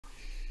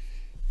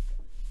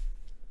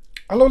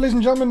Hello ladies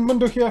and gentlemen,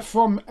 Mundo here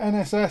from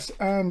NSS,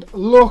 and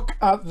look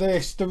at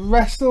this. The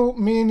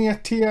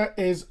WrestleMania tier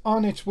is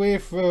on its way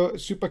for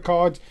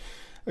Supercards.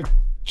 I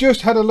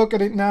just had a look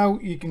at it now.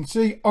 You can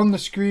see on the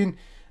screen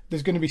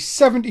there's going to be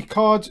 70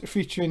 cards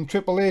featuring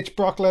Triple H,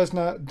 Brock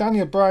Lesnar,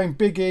 Daniel Bryan,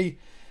 Big E,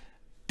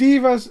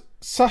 Divas,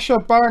 Sasha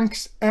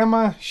Banks,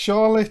 Emma,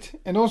 Charlotte,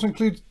 and also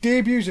includes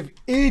debuts of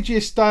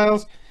AJ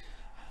Styles,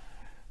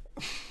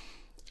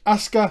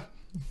 Asuka,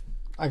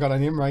 I got her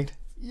name right,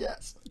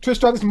 yes, Trish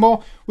Stratus and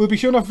more. We'll be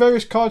showing off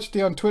various cards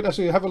today on Twitter,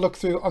 so you'll have a look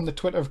through on the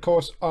Twitter, of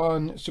course,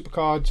 on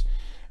Supercards.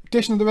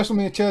 Addition of the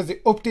WrestleMania tiers,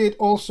 the update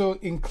also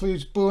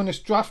includes bonus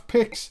draft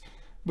picks,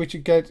 which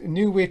you get a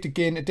new way to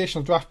gain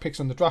additional draft picks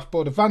on the draft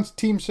board, advanced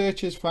team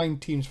searches,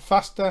 find teams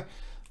faster,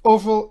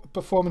 overall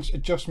performance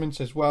adjustments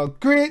as well.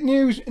 Great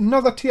news,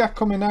 another tier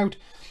coming out,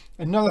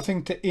 another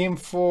thing to aim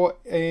for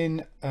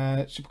in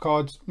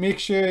Supercards. Make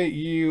sure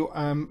you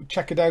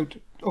check it out.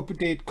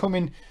 Update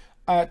coming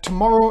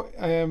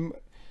tomorrow,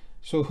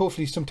 so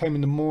hopefully sometime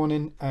in the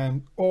morning.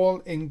 All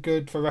in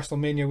good for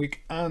WrestleMania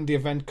week and the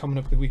event coming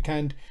up the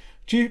weekend.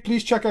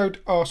 Please check out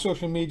our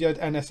social media at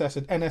NSS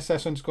at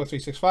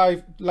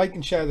NSS_365. Like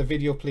and share the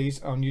video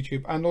please on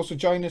YouTube, and also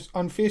join us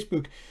on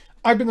Facebook.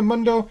 I've been the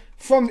Mundo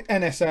from the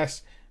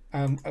NSS,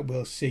 and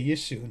we'll see you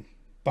soon.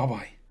 Bye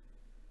bye.